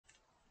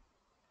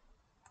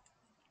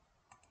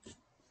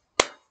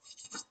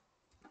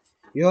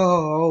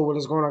Yo, what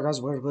is going on, guys?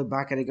 We're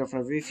back at it again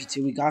from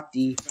VANVLEET. We got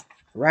the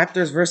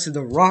Raptors versus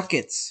the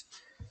Rockets.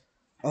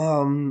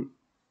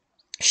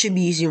 Should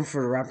be easier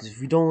for the Raptors. If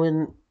we don't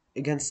win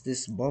against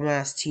this bum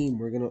ass team,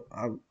 we're gonna.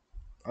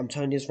 I'm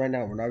telling you this right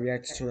now. We're not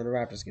reacting to another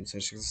Raptors game. So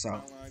check this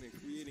out.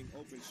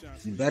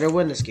 We better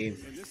win this game.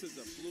 And this is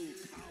a blue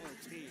collar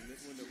team.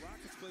 When the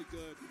Rockets play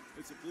good,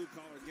 it's a blue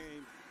collar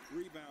game.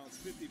 Rebounds,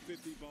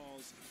 50-50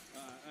 balls,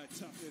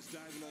 toughness,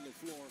 diving on the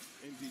floor,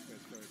 and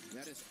defense, Kurt.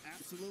 That is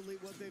absolutely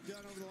what they've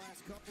done over the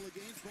last couple of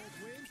games.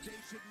 Both wins, they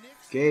should nix.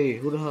 Okay,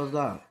 who the hell is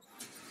that?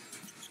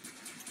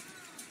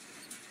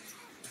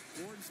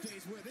 Gordon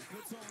stays with it,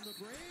 puts on the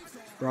Braves.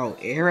 Bro,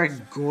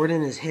 Eric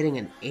Gordon is hitting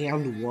an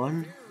and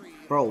one.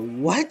 Bro,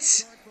 what?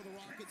 For the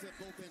Rockets at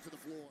both ends of the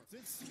floor.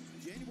 Since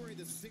January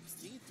the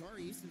 16th,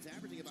 Tari Easton's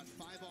averaging about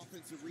 5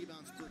 offensive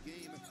rebounds per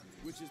game,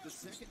 which is the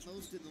second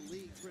most in the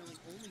league, trailing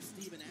only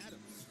Steven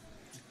Adams.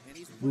 And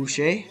he's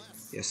Boucher?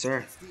 Yes,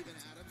 sir. Steven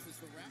Adams as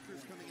the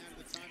Raptors coming out of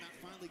the timeout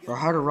finally Bro,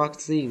 how the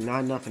Rockets leading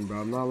 9-0,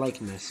 bro? I'm not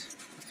liking this.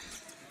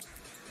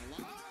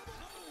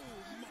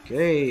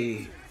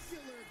 Okay.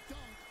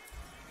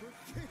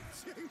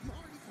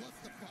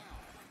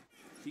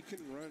 He can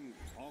run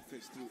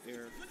offense through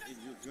air, and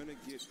you're going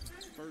to get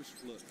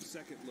first look,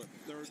 second look,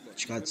 third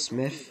look. You got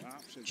Smith,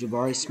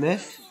 Jabari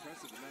Smith.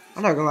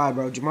 I'm not gonna lie,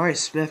 bro. Jabari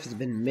Smith has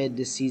been mid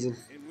this season.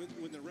 And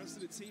when the rest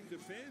of the team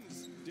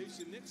defends,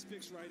 Jason Nix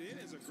picks right in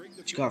as a great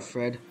defender. You got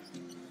Fred.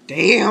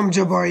 Damn,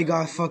 Jabari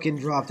got fucking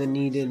dropped and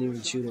he didn't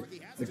even shoot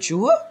it.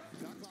 Achua?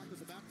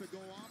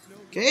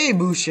 Okay,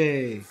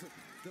 Boucher.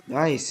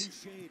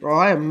 Nice. Bro,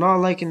 I am not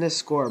liking this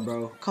score,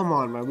 bro. Come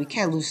on, man. We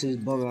can't lose to this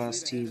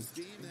bum-ass team.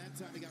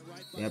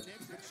 Yep.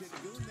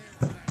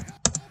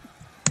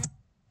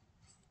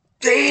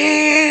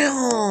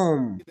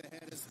 Damn!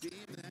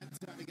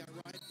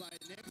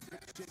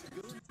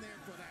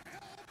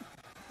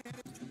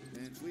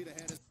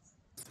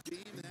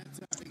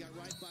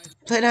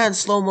 Play that in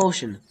slow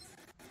motion.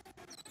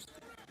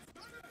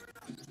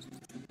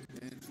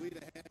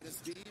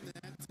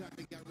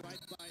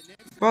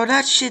 Bro,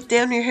 that shit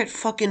damn near hit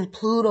fucking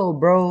Pluto,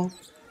 bro.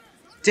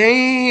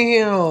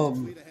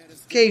 Damn!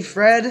 Okay,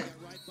 Fred.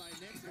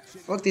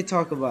 What they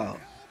talk about?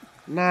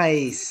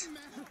 Nice.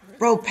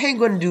 Bro,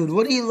 Penguin dude,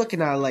 what are you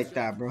looking at like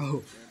that,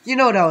 bro? You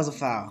know that was a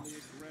foul.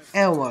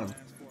 And one.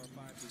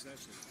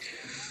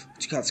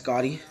 You got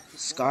Scotty.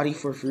 Scotty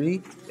for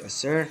free? Yes,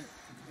 sir.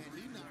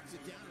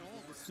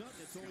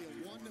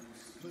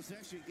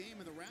 Possession game,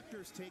 and the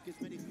Raptors take as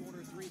many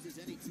corner threes as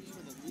any team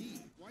in the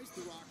league. Twice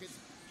the Rockets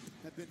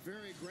have been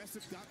very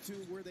aggressive, got to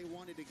where they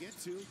wanted to get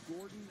to.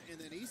 Gordon and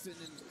then Easton.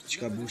 You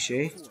got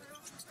Boucher.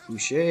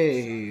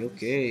 Boucher,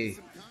 okay.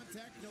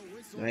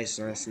 Nice,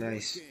 nice,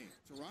 nice.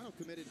 Toronto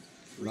committed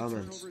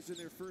Lemons. turnovers in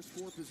their first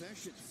 4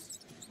 possessions.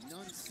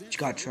 None since. You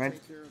got Trent.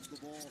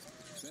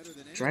 Better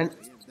than Trent.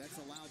 anybody, and that's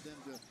allowed them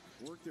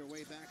to work their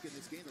way back in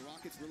this game. The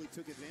Rockets really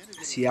took advantage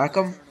of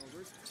Siakam.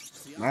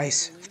 turnovers.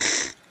 Nice.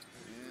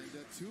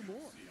 And 2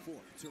 more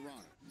for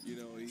Toronto. You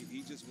know,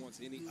 he just wants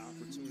any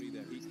opportunity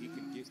that he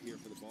can get here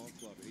for the ball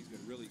club, and he's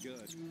been really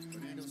good.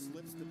 Fernando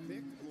slips the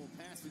pick, a little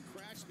pass and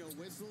crash, no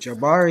whistle.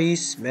 Jabari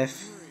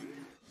Smith.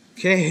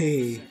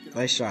 Okay.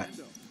 Nice shot.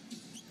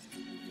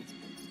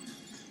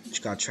 You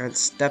got Trent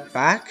step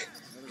back.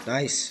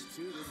 Nice. This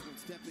one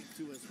stepping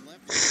to his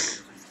left.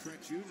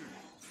 Trent Jr.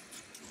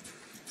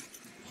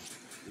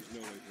 There's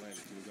no way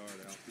Blanton can guard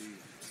out the.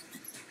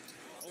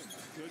 Oh, my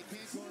He goodness.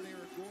 can't guard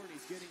Eric Gordon.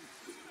 He's getting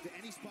to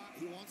any spot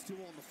he wants to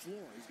on the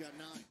floor. He's got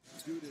 9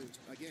 due to,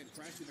 again,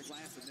 crashing the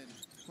glass and then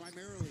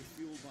primarily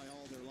fueled by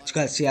all their life. You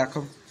got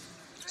Siakam.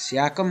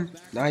 Siakam.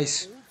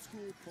 Nice. Old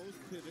school post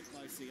pivot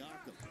by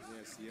Siakam.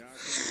 Yeah,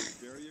 Siakam was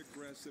very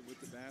aggressive with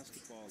the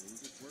basketball. He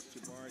just worked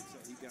Jabari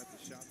until he got the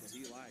shot that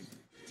he liked.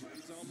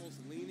 He's almost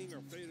leaning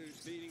or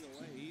fading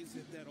away. He's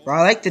hit that. Bro,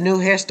 I like the new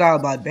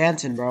hairstyle by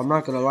Banton, bro. I'm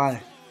not gonna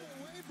lie.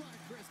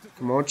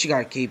 Come on, what you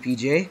got,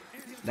 KPJ?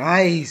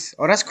 Nice.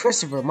 Oh, that's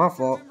Christopher. My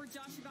fault.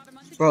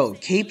 Bro,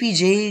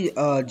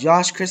 KPJ,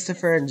 Josh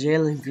Christopher, and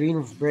Jalen Green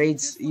with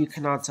braids. You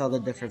cannot tell the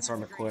difference on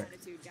the court.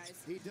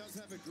 He does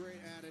have a great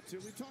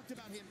attitude. We talked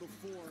about him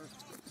before,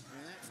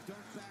 and that's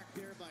dunked back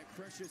there by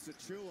Precious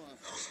Achua.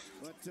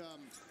 But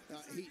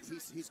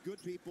he's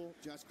good people.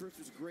 Josh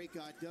Christopher's a great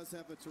guy, does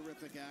have a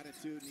terrific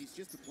attitude, and he's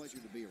just a pleasure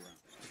to be around.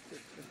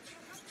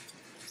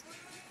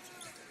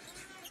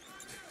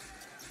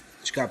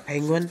 You got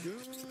Penguin.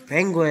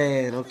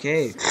 Penguin,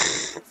 okay.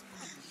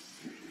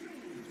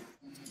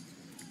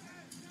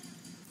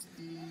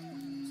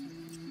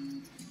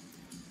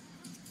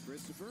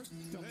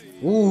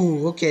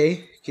 Ooh,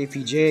 okay.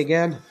 KPJ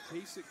again.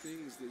 Basic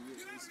things that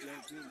this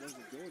young team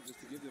wasn't doing just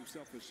to give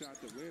themselves a shot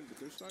to win, but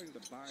they're starting to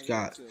buy You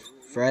got into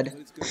Fred. what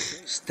it's going to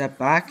take. Step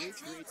back.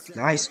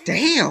 Nice.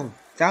 Damn.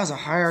 That was a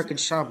high arcing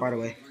shot, by the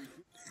way.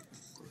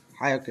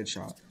 High arcing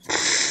shot.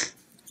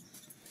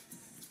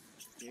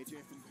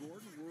 AJ from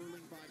Gordon,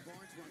 whirling by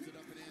Barnes, runs it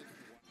up and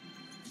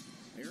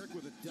in. Eric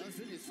with a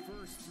dozen, his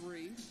first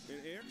 3.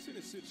 And Eric's in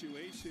a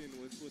situation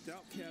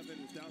without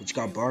Kevin, without What you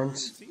got,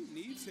 Barnes? the team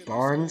needs him.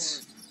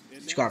 Barnes.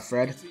 What you got,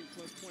 Fred?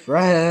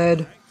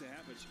 Fred.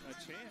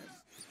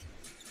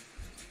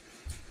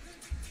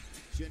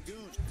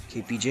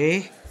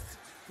 KPJ.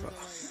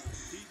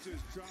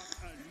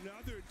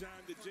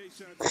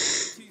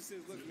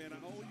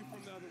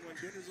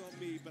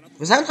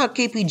 Was that not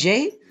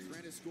KPJ?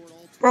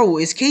 Bro,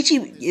 is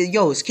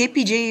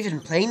KPJ even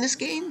playing this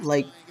game?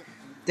 Like,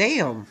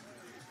 damn.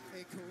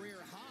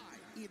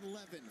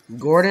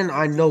 Gordon,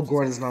 I know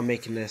Gordon's not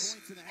making this.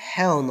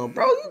 Hell no,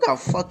 bro. You got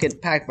fucking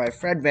packed by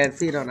Fred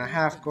VanVLEET on a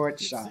half-court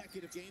shot.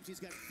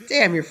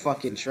 Damn, you're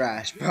fucking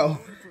trash, bro.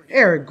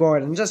 Eric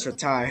Gordon, just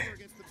retire.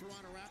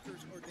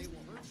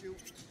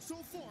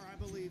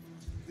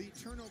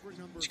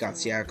 You got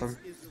Siakam.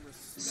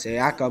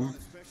 Siakam.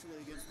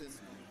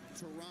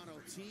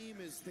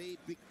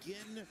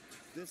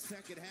 The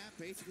second half,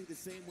 basically the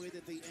same way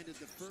that they ended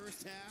the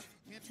first half.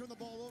 Can't turn the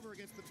ball over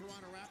against the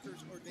Toronto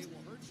Raptors or they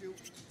will hurt you.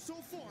 So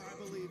far, I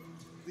believe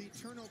the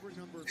turnover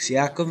number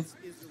Siakam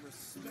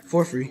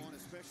for free.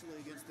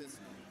 Especially against this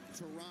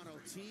Toronto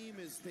team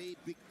as they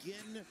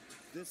begin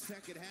the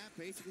second half,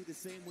 basically the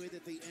same way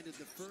that they ended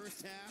the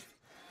first half.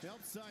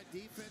 Help side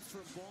defense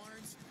from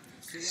Barnes.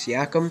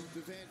 Siakam,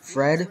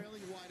 Fred,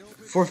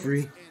 for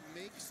free. And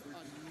makes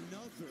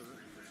another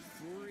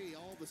three.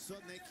 All of a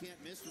sudden, they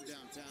can't miss from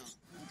downtown.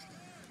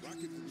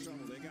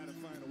 They got to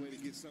find a way to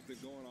get something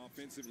going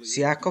offensively.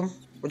 Siakam,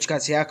 what you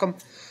got, Siakam?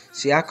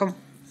 Siakam,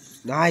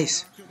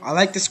 nice. I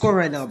like the score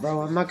right now,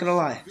 bro. I'm not gonna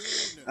lie.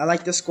 I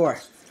like the score.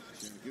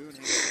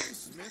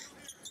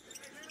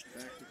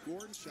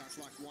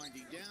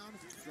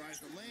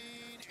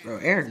 Bro,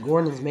 Eric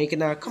Gordon's making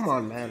that. Come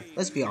on, man.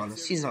 Let's be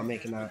honest. He's not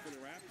making that.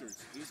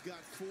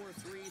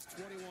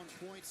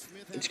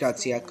 What you got,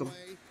 Siakam?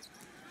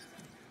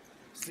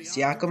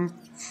 Siakam,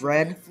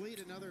 Fred.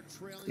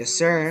 Yes,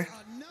 sir.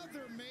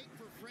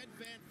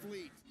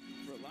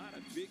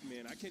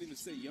 I can't even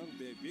say young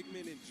big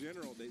men in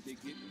general. They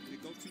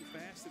go too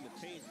fast in the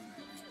paint.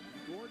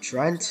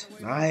 Trent,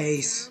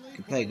 nice.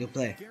 Good play, good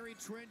play. Gary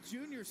Trent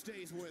Jr.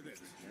 stays with it.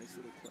 Nice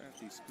little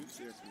crafty scoops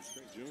there from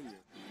Trent Jr.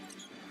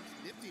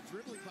 Nifty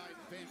dribbling by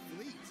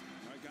VanVLEET.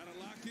 I gotta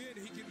lock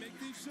in. He can make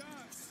these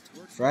shots.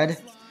 Fred,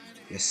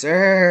 yes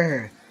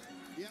sir.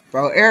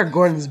 Bro, Eric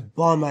Gordon's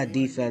bomb at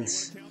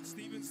defense.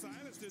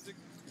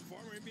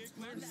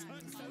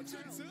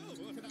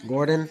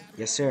 Gordon,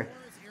 yes sir.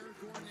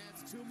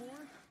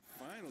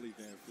 Finally,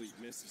 VanVLEET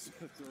misses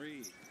a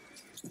three.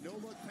 No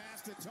look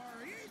past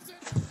Atari.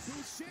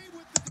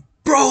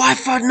 Bro, I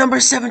thought number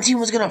 17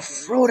 was gonna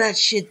throw that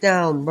shit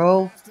down,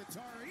 bro.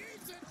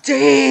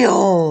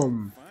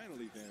 Damn.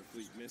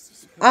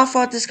 I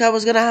thought this guy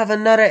was gonna have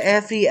another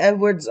Anthony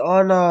Edwards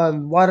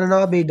on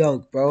Watanabe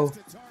dunk, bro.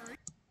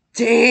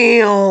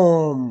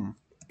 Damn.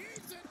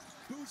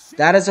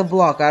 That is a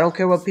block. I don't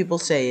care what people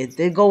say. It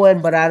did go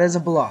in, but that is a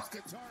block.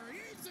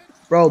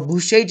 Bro,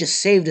 Boucher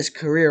just saved his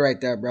career right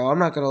there, bro. I'm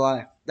not gonna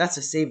lie. That's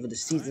a save of the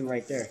season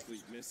right there.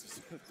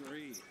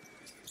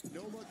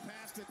 No look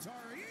past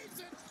Atari.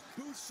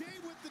 Boucher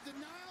with the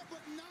denial, but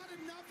not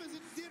enough as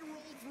it did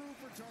roll through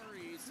for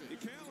Tari.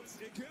 It counts.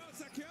 It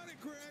counts. I counted,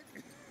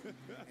 Greg.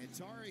 And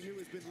Tari, who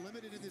has been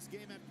limited in this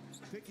game at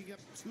picking up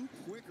 2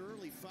 quick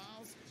early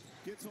fouls,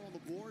 gets on the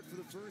board for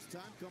the first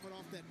time, coming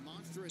off that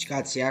monstrous. You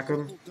got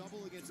Siakam.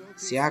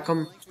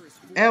 Siakam.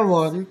 And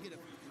one.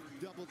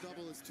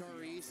 Double as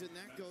Tari, and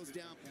that goes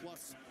down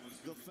plus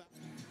the foul.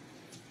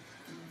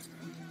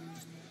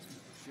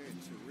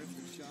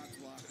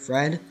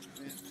 Fred,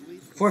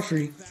 for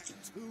free.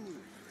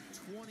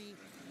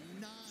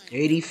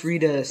 83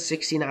 to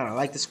 69. I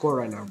like the score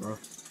right now, bro.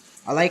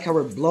 I like how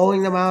we're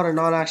blowing them out and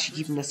not actually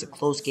keeping this a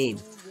close game.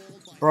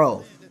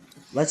 Bro,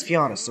 let's be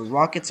honest. The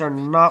Rockets are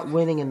not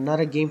winning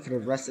another game for the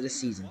rest of the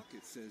season.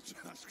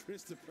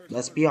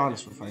 Let's be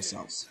honest with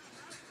ourselves.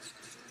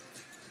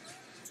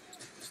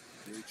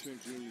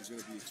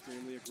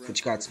 What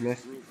you got,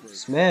 Smith?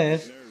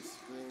 Smith.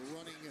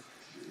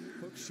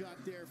 Hook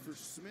shot there for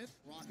Smith.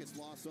 Rockets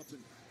lost up in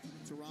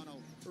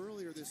Toronto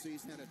earlier this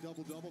season. Had a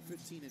double-double,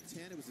 15 and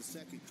 10. It was the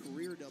second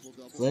career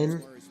double-double.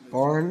 Flynn,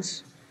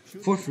 Barnes,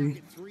 for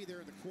free. 3 there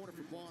in the corner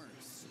for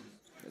Barnes.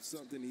 That's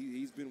something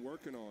he's been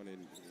working on,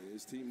 and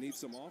his team needs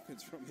some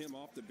offense from him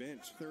off the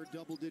bench. Third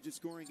double-digit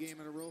scoring game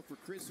in a row for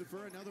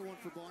Christopher. Another one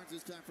for Barnes,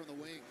 this time from the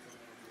wing.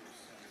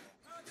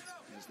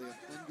 As they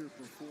have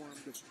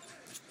underperformed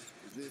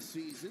this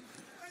season.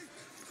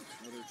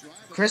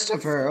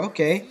 Christopher,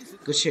 okay.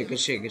 Good shit, good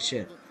shit, good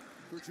shit.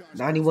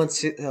 91,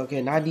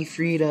 okay,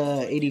 93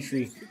 to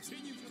 83.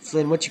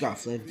 Flynn, what you got,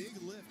 Flynn?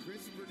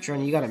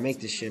 Trent, you gotta make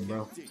this shit,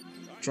 bro.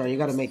 Trent, you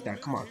gotta make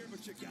that, come on. I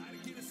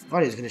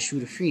thought he was gonna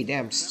shoot a free.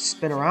 Damn,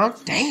 spin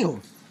around.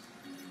 Damn.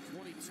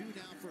 22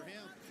 now for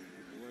him.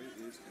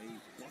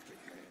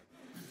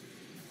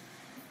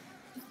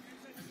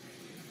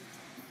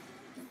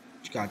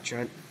 What you got,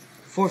 Trent?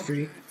 For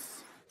free.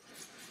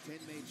 10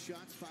 made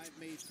shots, 5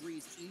 made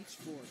threes each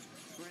for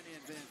Trent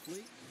and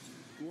VanVLEET.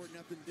 Gordon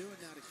up and doing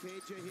now to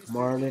KJ.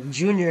 Martin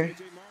Jr.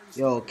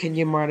 Yo,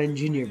 Kenyon Martin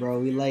Jr., bro.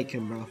 We like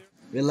him, bro.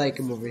 We like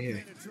him over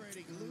here.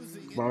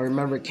 Bro,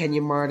 remember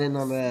Kenyon Martin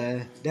on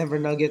the Denver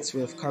Nuggets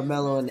with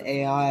Carmelo and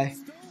AI?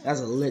 That's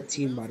a lit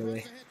team, by the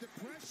way.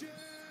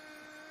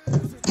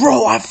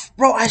 Bro,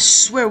 I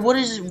swear, what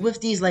is it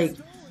with these, like,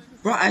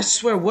 bro, I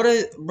swear,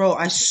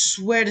 I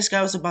swear this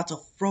guy was about to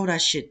throw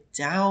that shit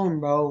down,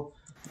 bro.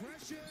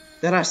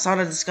 Then I saw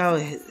that this guy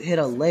would hit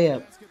a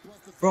layup.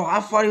 Bro, I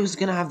thought he was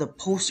going to have the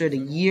poster of the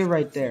year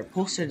right there.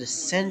 Poster of the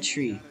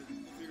century.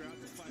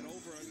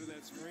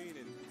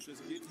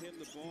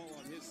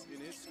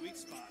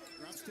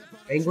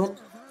 Penguin?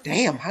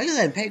 Damn, how you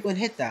let Penguin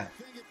hit that?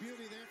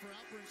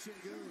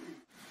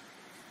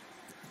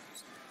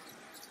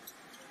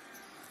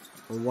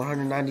 Oh,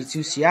 192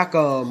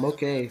 Siakam,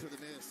 okay.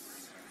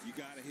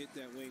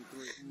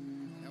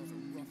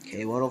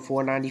 Okay,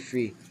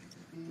 104.93.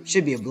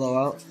 Should be a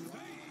blowout.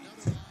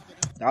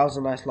 That was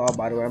a nice lob,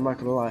 by the way. I'm not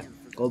gonna lie.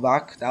 Go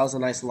back. That was a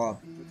nice lob.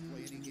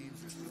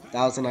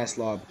 That was a nice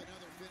lob.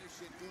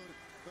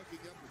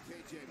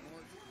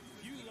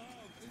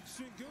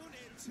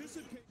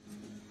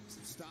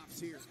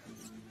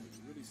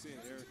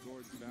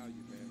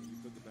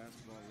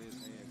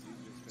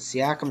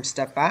 Siakam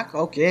step back.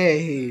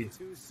 Okay.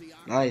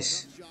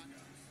 Nice.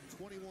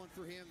 21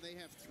 for him. They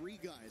have 3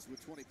 guys with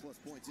 20+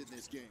 points in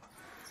this game.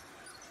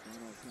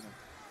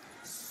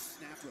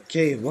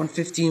 Okay,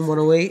 115,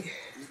 108.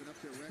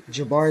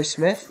 Jabari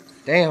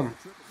Smith. Damn.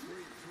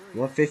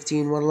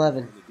 115,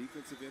 111.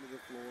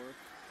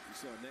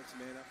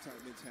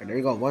 And there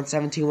you go.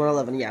 117,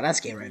 111. Yeah, that's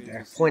game right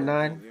there.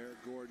 0.9.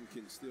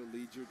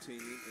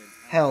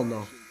 Hell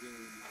no.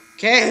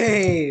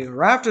 Okay,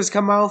 Raptors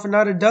come out with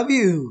another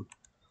W.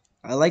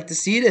 I like to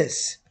see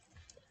this.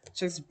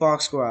 Check the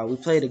box score out. We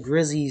play the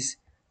Grizzlies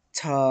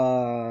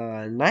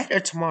tonight or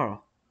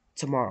tomorrow?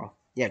 Tomorrow.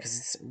 Yeah,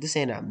 because this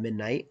ain't at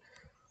midnight.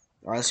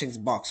 Alright, let's check the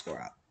box score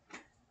out.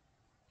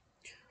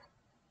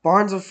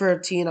 Barnes with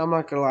 13. I'm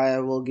not going to lie. I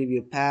will give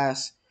you a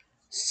pass.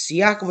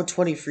 Siakam with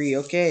 23.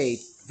 Okay.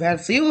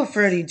 VanVLEET with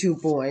 32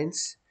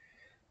 points.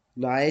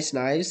 Nice,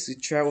 nice.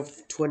 Trent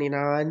with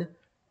 29.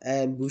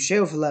 And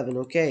Boucher with 11.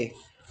 Okay.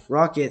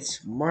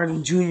 Rockets.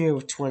 Martin Jr.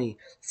 with 20.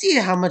 Let's see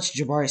how much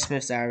Jabari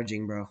Smith's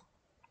averaging, bro.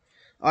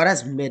 Oh,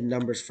 that's mid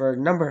numbers for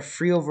number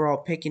 3 overall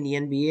pick in the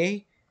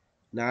NBA.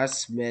 Nah,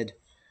 that's mid.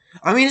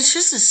 I mean, it's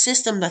just a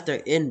system that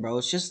they're in, bro.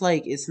 It's just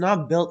like, it's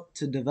not built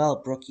to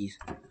develop rookies.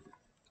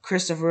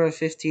 Christopher at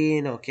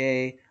 15,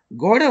 okay.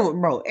 Gordon,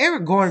 bro,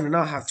 Eric Gordon did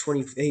not have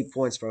 28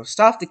 points, bro.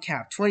 Stop the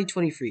cap,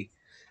 2023.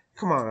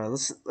 Come on,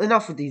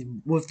 enough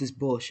with this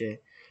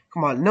bullshit.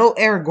 Come on, no,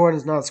 Eric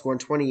Gordon's not scoring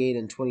 28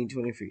 in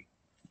 2023.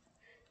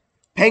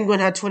 Penguin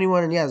had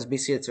 21, and yeah, that's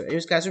basically it. So,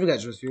 anyways, guys, we got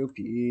just review.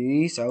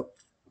 Peace out.